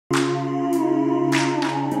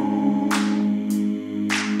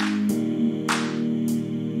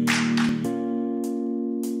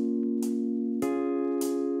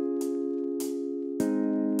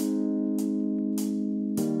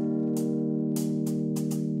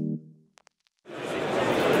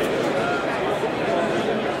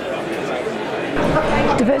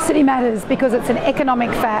Diversity matters because it's an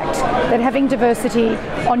economic fact that having diversity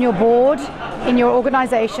on your board, in your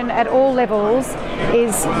organisation at all levels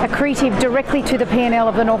is accretive directly to the P&L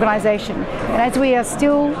of an organisation. And as we are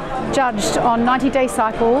still judged on 90-day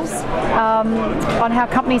cycles on how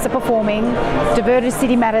companies are performing,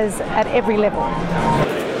 diversity matters at every level.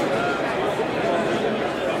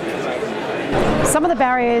 Some of the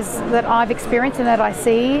barriers that I've experienced and that I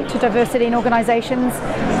see to diversity in organisations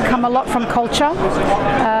come a lot from culture.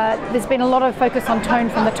 There's been a lot of focus on tone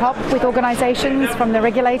from the top with organisations, from the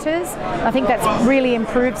regulators. I think that's really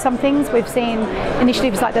improved some things. We've seen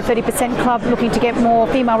initiatives like the 30% Club looking to get more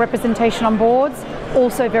female representation on boards,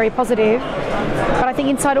 also very positive. But I think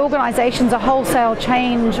inside organisations, a wholesale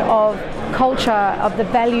change of culture, of the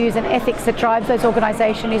values and ethics that drives those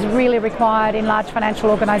organisations is really required in large financial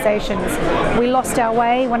organisations. We lost our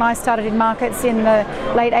way when I started in markets in the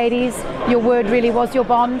late 80s. Your word really was your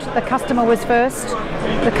bond. The customer was first,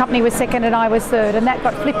 the company was second, and I was third. And that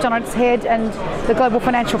got flipped on its head, and the global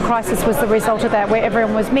financial crisis was the result of that, where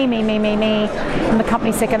everyone was me, and the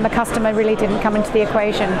company second. The customer really didn't come into the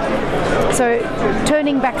equation. So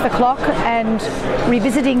turning back the clock and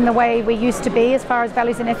revisiting the way we used to be as far as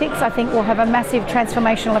values and ethics, I think will have a massive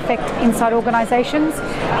transformational effect inside organisations.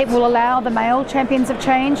 It will allow the male champions of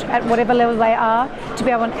change at whatever level they are to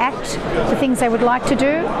be able to act the things they would like to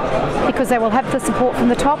do, because they will have the support from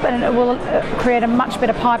the top, and it will create a much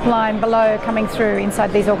better pipeline below coming through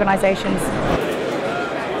inside these organisations.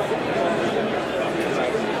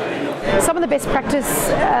 Some of the best practice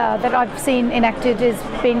that I've seen enacted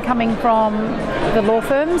has been coming from the law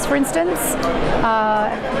firms, for instance,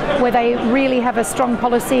 where they really have a strong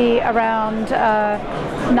policy around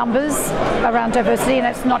numbers, around diversity, and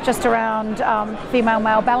it's not just around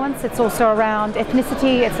female-male balance, it's also around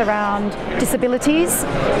ethnicity, it's around disabilities,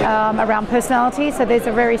 around personality. So there's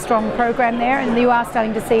a very strong program there, and you are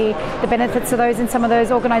starting to see the benefits of those in some of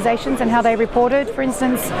those organisations and how they reported, for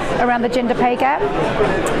instance, around the gender pay gap.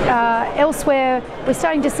 Elsewhere, we're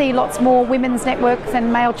starting to see lots more women's networks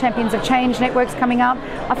and male champions of change networks coming up.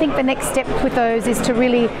 I think the next step with those is to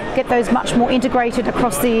really get those much more integrated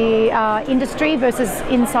across the industry versus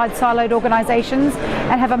inside siloed organisations,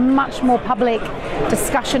 and have a much more public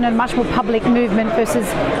discussion and much more public movement versus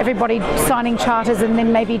everybody signing charters and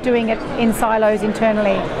then maybe doing it in silos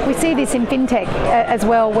internally. We see this in fintech as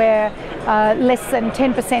well, where less than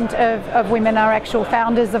 10% of women are actual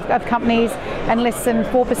founders of companies, and less than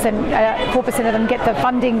 4% of them get the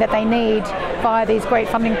funding that they need via these great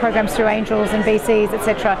funding programs through angels and VCs,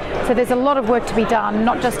 etc. So there's a lot of work to be done,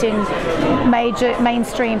 not just in major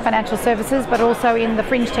mainstream financial services, but also in the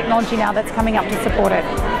fringe technology now that's coming up to support it.